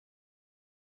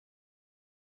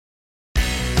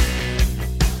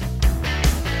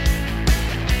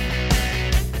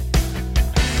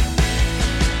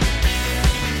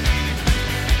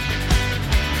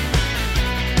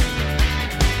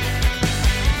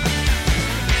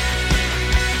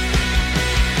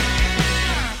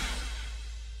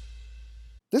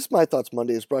This My Thoughts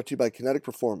Monday is brought to you by Kinetic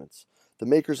Performance, the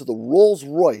makers of the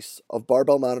Rolls-Royce of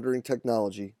barbell monitoring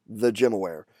technology, the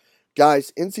GymAware.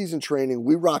 Guys, in season training,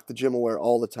 we rock the GymAware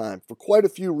all the time for quite a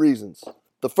few reasons.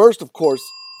 The first, of course,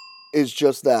 is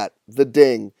just that, the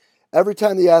ding. Every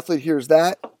time the athlete hears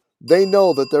that, they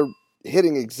know that they're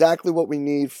hitting exactly what we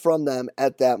need from them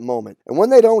at that moment. And when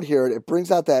they don't hear it, it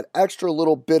brings out that extra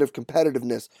little bit of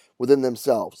competitiveness within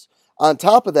themselves. On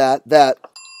top of that, that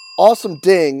awesome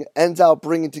ding ends out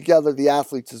bringing together the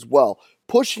athletes as well,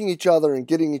 pushing each other and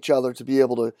getting each other to be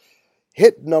able to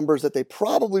hit numbers that they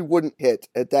probably wouldn't hit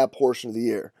at that portion of the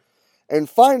year. And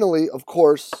finally, of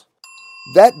course,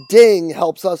 that ding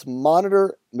helps us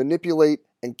monitor, manipulate,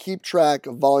 and keep track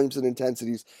of volumes and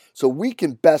intensities so we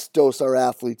can best dose our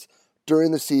athletes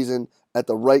during the season at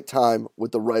the right time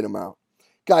with the right amount.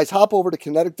 Guys, hop over to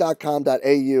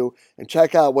kinetic.com.au and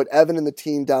check out what Evan and the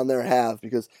team down there have,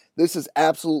 because this is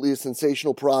absolutely a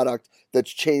sensational product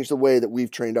that's changed the way that we've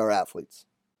trained our athletes.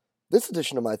 This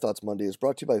edition of My Thoughts Monday is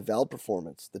brought to you by Vald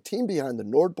Performance, the team behind the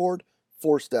NordBoard,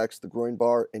 ForceDex, the Groin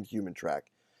Bar, and Human Track.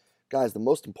 Guys, the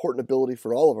most important ability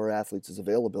for all of our athletes is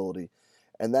availability,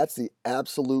 and that's the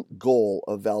absolute goal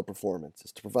of Vald Performance,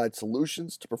 is to provide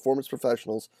solutions to performance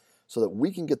professionals so that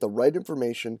we can get the right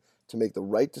information to make the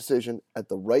right decision at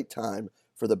the right time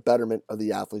for the betterment of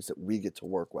the athletes that we get to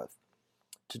work with.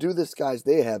 To do this, guys,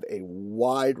 they have a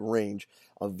wide range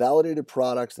of validated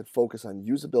products that focus on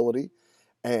usability,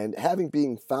 and having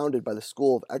being founded by the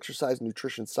School of Exercise and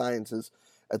Nutrition Sciences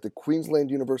at the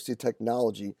Queensland University of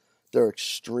Technology, they're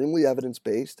extremely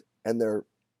evidence-based and they're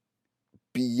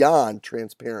beyond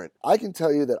transparent. I can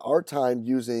tell you that our time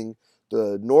using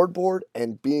the NordBoard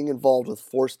and being involved with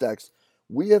ForceDex,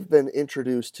 we have been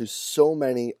introduced to so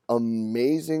many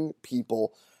amazing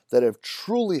people that have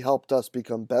truly helped us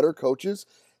become better coaches,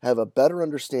 have a better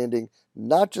understanding,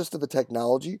 not just of the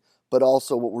technology, but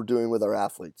also what we're doing with our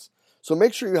athletes. So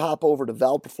make sure you hop over to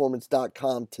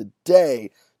valdperformance.com today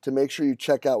to make sure you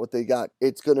check out what they got.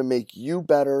 It's going to make you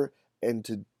better and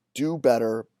to do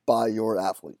better by your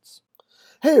athletes.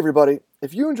 Hey everybody,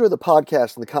 if you enjoy the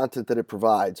podcast and the content that it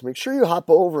provides, make sure you hop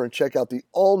over and check out the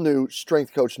all-new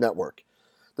Strength Coach Network.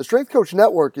 The Strength Coach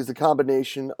Network is a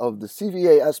combination of the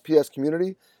CVA SPS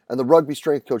community and the Rugby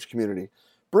Strength Coach community,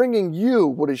 bringing you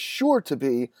what is sure to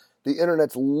be the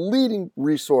internet's leading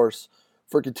resource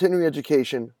for continuing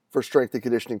education for strength and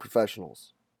conditioning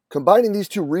professionals. Combining these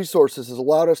two resources has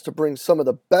allowed us to bring some of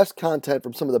the best content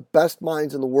from some of the best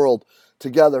minds in the world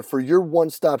together for your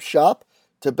one-stop shop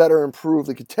to better improve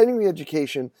the continuing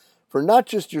education for not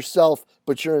just yourself,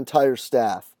 but your entire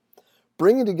staff.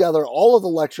 Bringing together all of the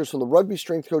lectures from the Rugby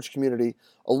Strength Coach community,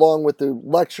 along with the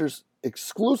lectures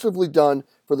exclusively done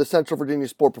for the Central Virginia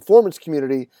Sport Performance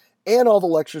community, and all the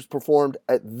lectures performed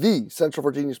at the Central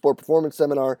Virginia Sport Performance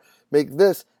Seminar, make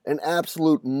this an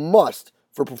absolute must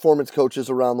for performance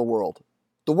coaches around the world.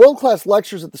 The world-class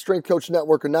lectures at the Strength Coach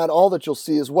Network are not all that you'll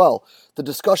see as well. The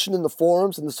discussion in the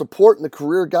forums and the support and the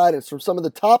career guidance from some of the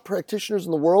top practitioners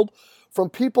in the world, from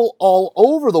people all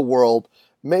over the world,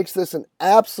 makes this an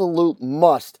absolute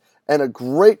must and a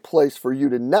great place for you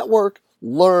to network,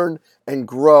 learn, and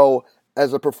grow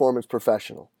as a performance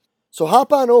professional. So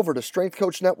hop on over to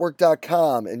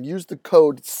strengthcoachnetwork.com and use the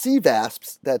code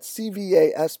CVASPS, that's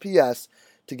C-V-A-S-P-S,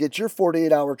 to get your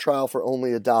 48-hour trial for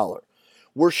only $1.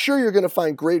 We're sure you're going to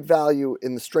find great value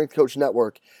in the Strength Coach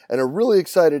Network and are really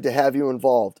excited to have you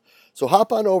involved. So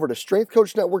hop on over to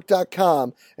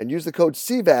strengthcoachnetwork.com and use the code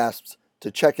CVASPS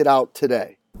to check it out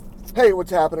today. Hey,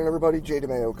 what's happening, everybody? Jay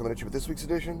DeMayo coming at you with this week's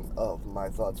edition of My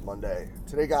Thoughts Monday.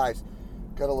 Today, guys,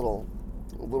 got a little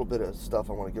bit of stuff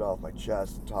I want to get off my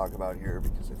chest and talk about here,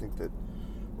 because I think that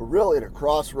we're really at a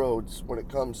crossroads when it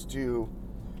comes to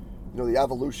the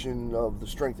evolution of the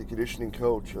strength and conditioning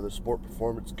coach, or the sport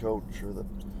performance coach, or the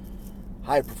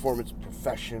high performance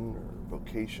profession or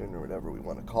vocation, or whatever we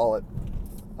want to call it.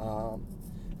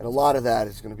 And a lot of that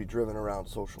is going to be driven around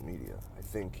social media. I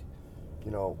think,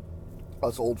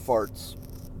 us old farts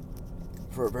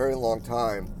for a very long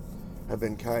time have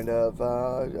been kind of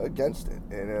against it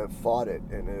and have fought it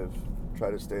and have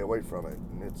tried to stay away from it.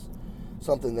 And it's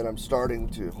something that I'm starting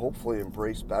to hopefully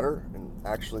embrace better and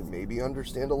actually maybe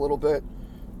understand a little bit.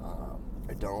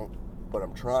 I don't, but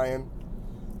I'm trying.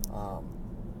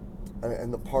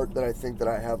 And the part that I think that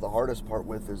I have the hardest part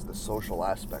with is the social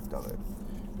aspect of it.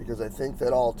 Because I think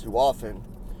that all too often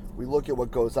we look at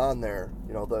what goes on there,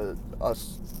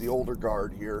 the older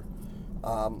guard here,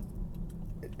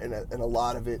 and a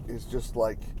lot of it is just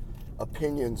like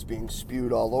opinions being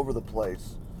spewed all over the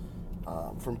place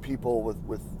from people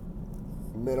with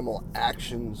minimal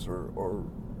actions or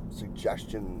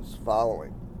suggestions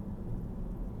following.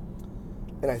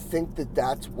 And I think that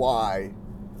that's why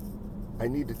I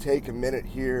need to take a minute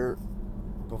here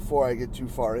before I get too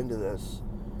far into this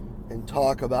and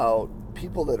talk about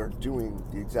people that are doing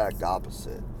the exact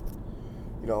opposite.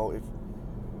 You know, if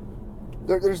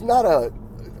there's not a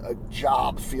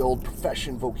job, field,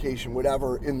 profession, vocation,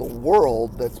 whatever in the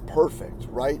world that's perfect,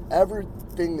 right?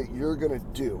 Everything that you're going to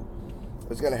do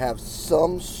is going to have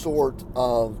some sort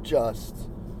of just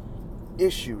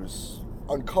issues,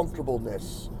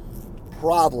 uncomfortableness,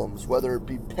 problems, whether it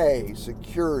be pay,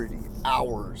 security,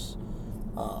 hours,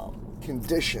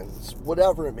 conditions,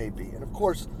 whatever it may be. And of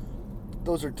course,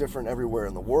 those are different everywhere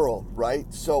in the world,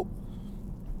 right? So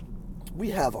we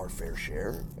have our fair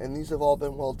share, and these have all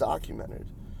been well documented.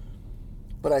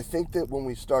 But I think that when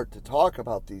we start to talk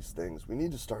about these things, we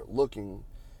need to start looking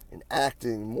and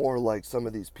acting more like some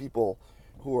of these people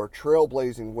who are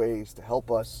trailblazing ways to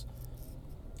help us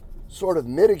sort of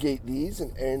mitigate these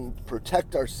and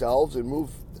protect ourselves and move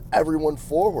everyone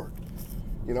forward.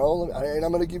 You know, and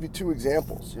I'm going to give you two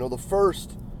examples. You know, the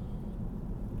first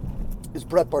is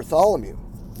Brett Bartholomew.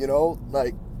 You know,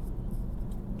 like,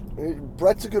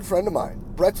 Brett's a good friend of mine.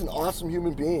 Brett's an awesome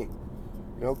human being.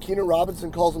 You know, Keenan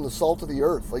Robinson calls him the salt of the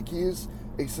earth. Like, he is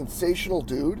a sensational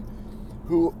dude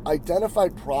who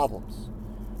identified problems.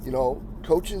 You know,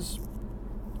 coaches,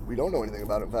 we don't know anything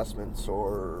about investments,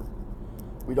 or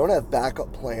we don't have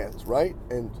backup plans, right?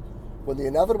 And when the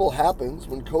inevitable happens,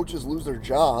 when coaches lose their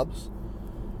jobs,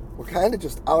 we're kind of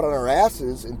just out on our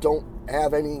asses and don't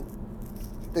have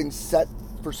anything set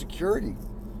for security.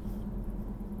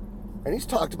 And he's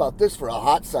talked about this for a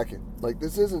hot second. Like,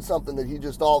 this isn't something that he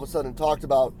just all of a sudden talked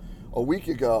about a week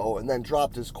ago and then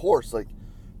dropped his course. Like,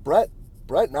 Brett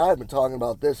and I have been talking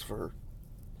about this for,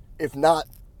 if not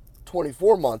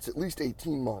 24 months, at least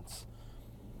 18 months.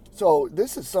 So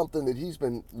this is something that he's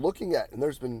been looking at, and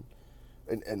there's been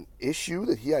an issue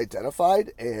that he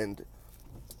identified and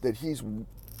that he's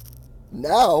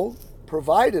now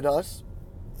provided us,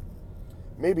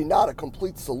 maybe not a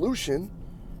complete solution,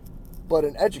 but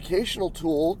an educational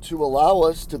tool to allow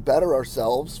us to better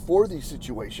ourselves for these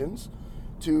situations,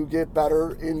 to get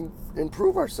better and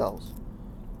improve ourselves.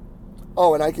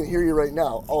 Oh, and I can hear you right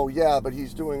now. Oh, yeah, but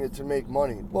he's doing it to make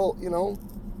money. Well, you know,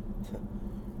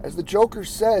 as the Joker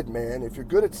said, man, if you're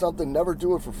good at something, never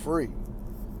do it for free.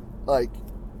 Like,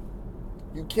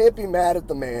 you can't be mad at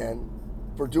the man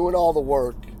for doing all the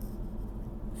work,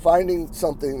 finding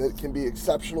something that can be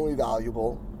exceptionally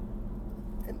valuable,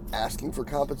 and asking for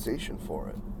compensation for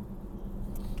it.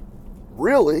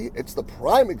 Really, it's the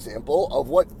prime example of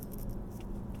what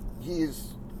he's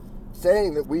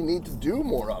saying that we need to do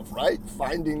more of, right?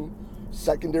 Finding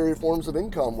secondary forms of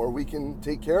income where we can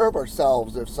take care of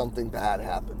ourselves if something bad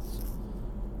happens.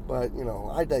 But, you know,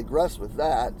 I digress with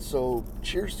that. So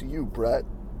cheers to you, Brett.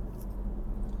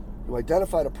 You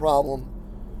identified a problem.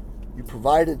 You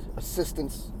provided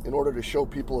assistance in order to show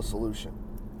people a solution.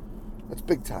 That's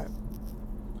big time.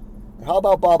 And how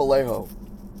about Bob Alejo?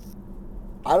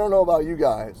 I don't know about you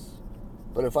guys,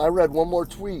 but if I read one more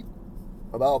tweet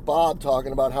about Bob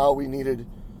talking about how we needed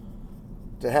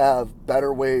to have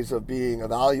better ways of being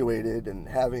evaluated and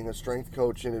having a strength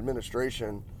coach in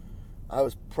administration, I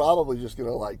was probably just going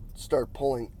to start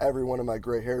pulling every one of my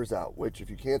gray hairs out, which, if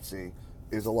you can't see,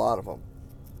 is a lot of them.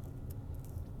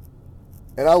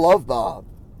 And I love Bob.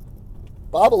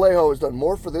 Bob Alejo has done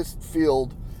more for this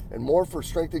field and more for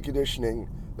strength and conditioning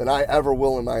than I ever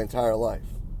will in my entire life.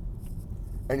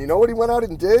 And you know what he went out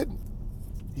and did?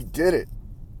 He did it.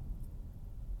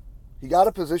 He got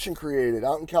a position created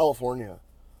out in California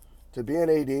to be an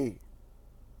AD,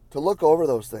 to look over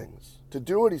those things, to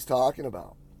do what he's talking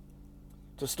about,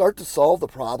 to start to solve the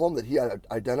problem that he had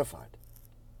identified.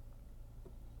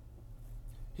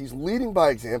 He's leading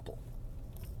by example.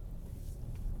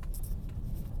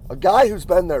 A guy who's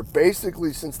been there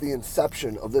basically since the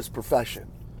inception of this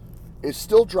profession is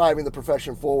still driving the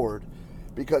profession forward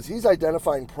because he's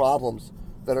identifying problems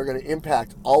that are going to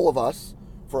impact all of us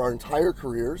for our entire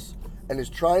careers, and is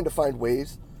trying to find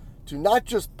ways to not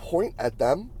just point at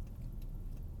them,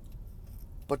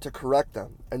 but to correct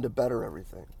them and to better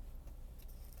everything.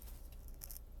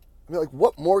 I mean,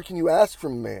 what more can you ask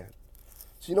from a man?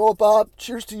 So you know what, Bob?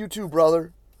 Cheers to you too,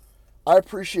 brother. I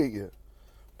appreciate you.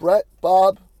 Brett,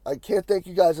 Bob, I can't thank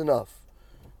you guys enough.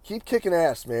 Keep kicking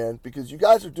ass, man, because you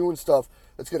guys are doing stuff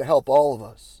that's going to help all of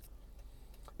us.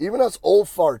 Even us old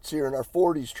farts here in our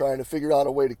 40s trying to figure out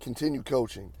a way to continue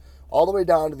coaching, all the way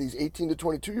down to these 18 to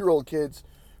 22-year-old kids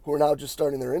who are now just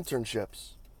starting their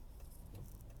internships.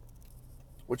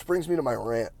 Which brings me to my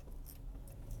rant.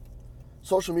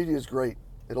 Social media is great.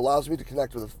 It allows me to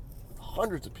connect with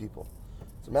hundreds of people.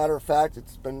 As a matter of fact,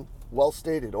 it's been well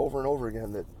stated over and over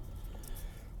again that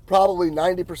probably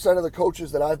 90% of the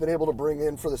coaches that I've been able to bring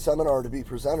in for the seminar to be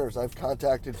presenters, I've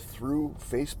contacted through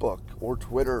Facebook or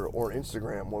Twitter or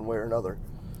Instagram, one way or another.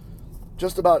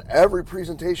 Just about every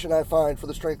presentation I find for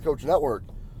the Strength Coach Network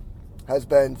has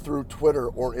been through Twitter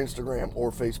or Instagram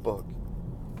or Facebook.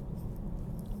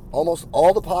 Almost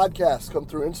all the podcasts come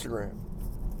through Instagram.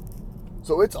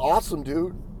 So it's awesome,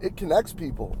 dude. It connects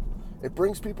people. It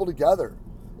brings people together.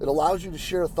 It allows you to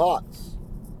share thoughts.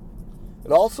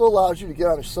 It also allows you to get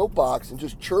on a soapbox and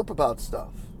just chirp about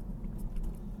stuff.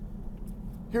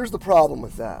 Here's the problem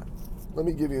with that. Let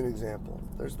me give you an example.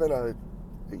 There's been a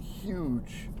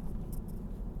huge,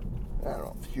 I don't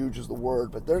know if huge is the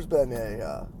word, but there's been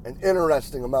an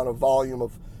interesting amount of volume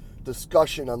of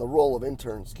discussion on the role of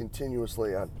interns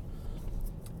continuously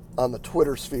on the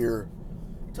Twitter sphere,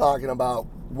 talking about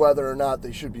whether or not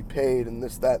they should be paid and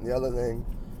this, that, and the other thing.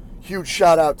 Huge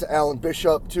shout out to Alan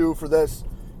Bishop, too, for this.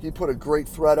 He put a great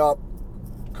thread up.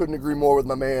 Couldn't agree more with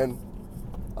my man.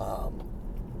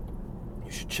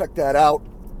 You should check that out.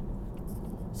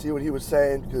 See what he was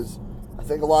saying, because I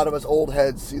think a lot of us old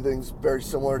heads see things very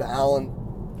similar to Alan.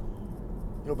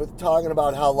 You know, but talking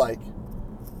about how, like,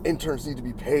 interns need to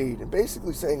be paid and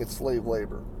basically saying it's slave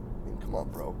labor. I mean, come on,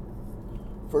 bro.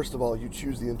 First of all, you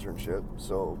choose the internship,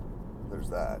 so there's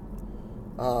that.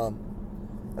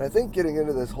 And I think getting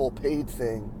into this whole paid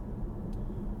thing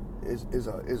is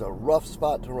a rough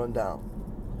spot to run down.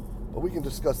 But we can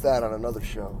discuss that on another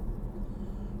show.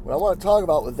 What I want to talk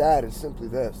about with that is simply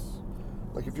this.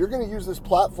 Like, if you're going to use this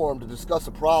platform to discuss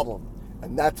a problem,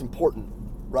 and that's important,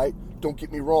 right? Don't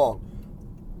get me wrong.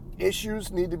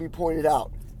 Issues need to be pointed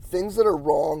out. Things that are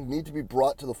wrong need to be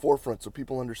brought to the forefront so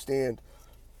people understand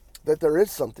that there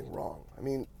is something wrong. I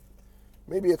mean,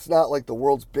 maybe it's not like the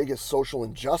world's biggest social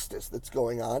injustice that's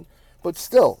going on, but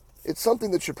still, it's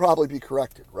something that should probably be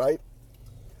corrected, right?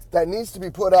 That needs to be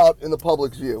put out in the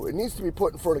public's view. It needs to be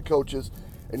put in front of coaches.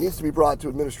 It needs to be brought to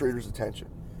administrators' attention.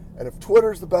 And if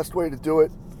Twitter's the best way to do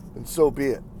it, then so be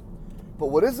it. But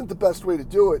what isn't the best way to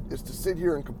do it is to sit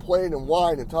here and complain and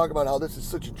whine and talk about how this is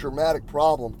such a dramatic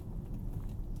problem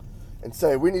and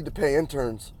say, we need to pay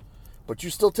interns, but you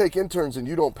still take interns and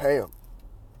you don't pay them.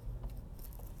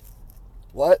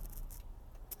 What?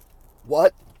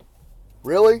 What?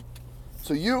 Really?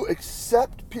 So you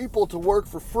accept people to work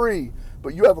for free,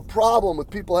 but you have a problem with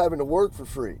people having to work for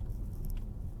free.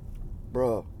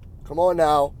 Bro, come on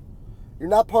now. You're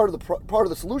not part of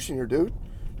the solution here, dude.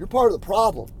 You're part of the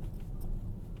problem.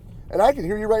 And I can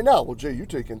hear you right now. Well, Jay, you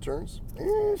take interns.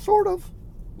 Sort of.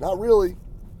 Not really.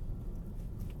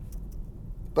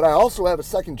 But I also have a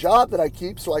second job that I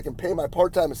keep so I can pay my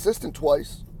part-time assistant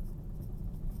twice.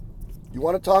 You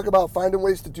want to talk about finding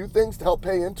ways to do things to help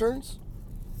pay interns?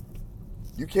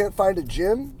 You can't find a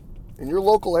gym in your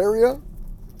local area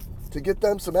to get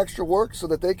them some extra work so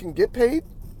that they can get paid?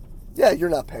 Yeah, you're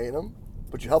not paying them,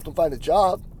 but you helped them find a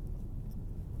job.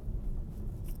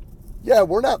 Yeah,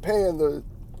 we're not paying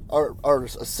our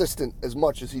assistant as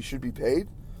much as he should be paid.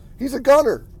 He's a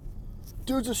gunner.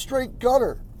 Dude's a straight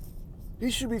gunner. He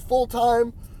should be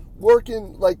full-time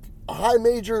working like a high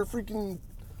major freaking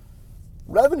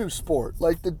revenue sport.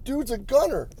 Like, the dude's a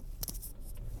gunner.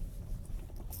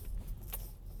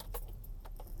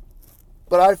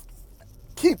 But I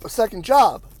keep a second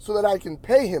job so that I can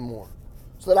pay him more,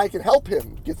 so that I can help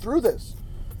him get through this,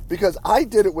 because I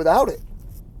did it without it.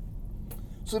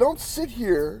 So don't sit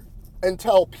here and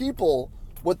tell people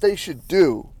what they should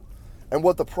do and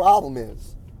what the problem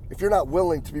is if you're not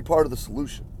willing to be part of the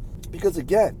solution. Because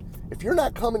again, if you're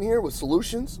not coming here with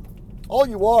solutions, all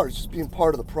you are is just being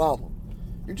part of the problem.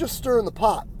 You're just stirring the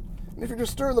pot. And if you're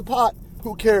just stirring the pot,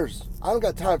 who cares? I don't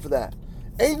got time for that.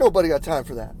 Ain't nobody got time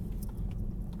for that.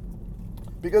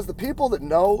 Because the people that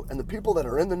know, and the people that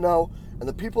are in the know, and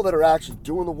the people that are actually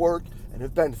doing the work and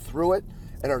have been through it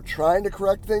and are trying to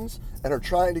correct things and are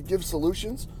trying to give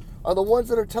solutions are the ones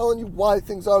that are telling you why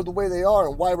things are the way they are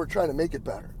and why we're trying to make it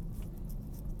better.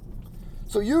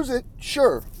 So use it,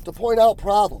 sure, to point out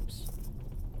problems.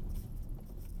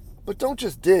 But don't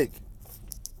just dig.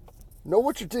 Know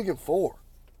what you're digging for.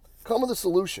 Come with a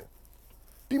solution.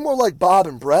 Be more like Bob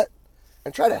and Brett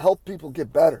and try to help people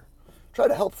get better. Try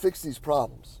to help fix these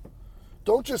problems.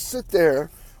 Don't just sit there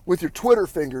with your Twitter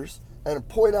fingers and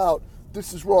point out,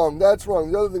 this is wrong, that's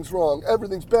wrong, the other thing's wrong,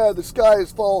 everything's bad, the sky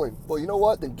is falling. Well, you know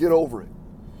what? Then get over it.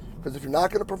 Because if you're not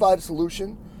going to provide a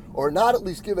solution, or not at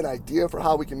least give an idea for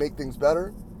how we can make things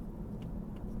better,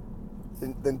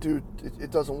 then dude,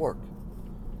 it doesn't work.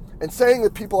 And saying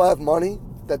that people have money,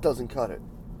 that doesn't cut it.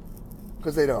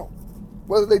 Because they don't.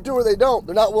 Whether they do or they don't,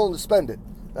 they're not willing to spend it.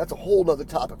 That's a whole nother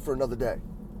topic for another day.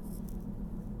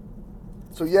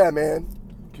 So yeah, man,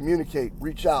 communicate,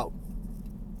 reach out,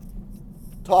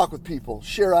 talk with people,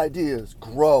 share ideas,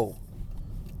 grow.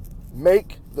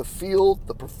 Make the field,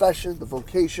 the profession, the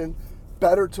vocation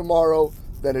better tomorrow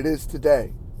than it is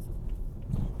today.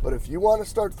 But if you want to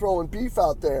start throwing beef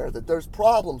out there that there's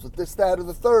problems with this, that, or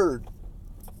the third,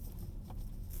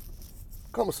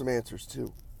 come with some answers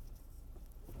too.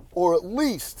 Or at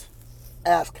least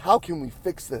ask, how can we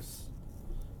fix this?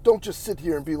 Don't just sit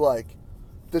here and be like,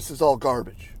 this is all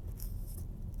garbage.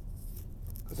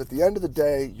 Because at the end of the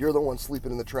day, you're the one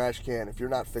sleeping in the trash can if you're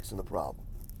not fixing the problem.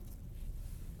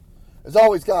 As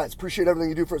always, guys, appreciate everything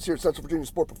you do for us here at Central Virginia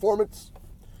Sport Performance.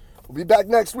 We'll be back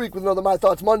next week with another My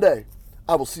Thoughts Monday.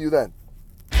 I will see you then.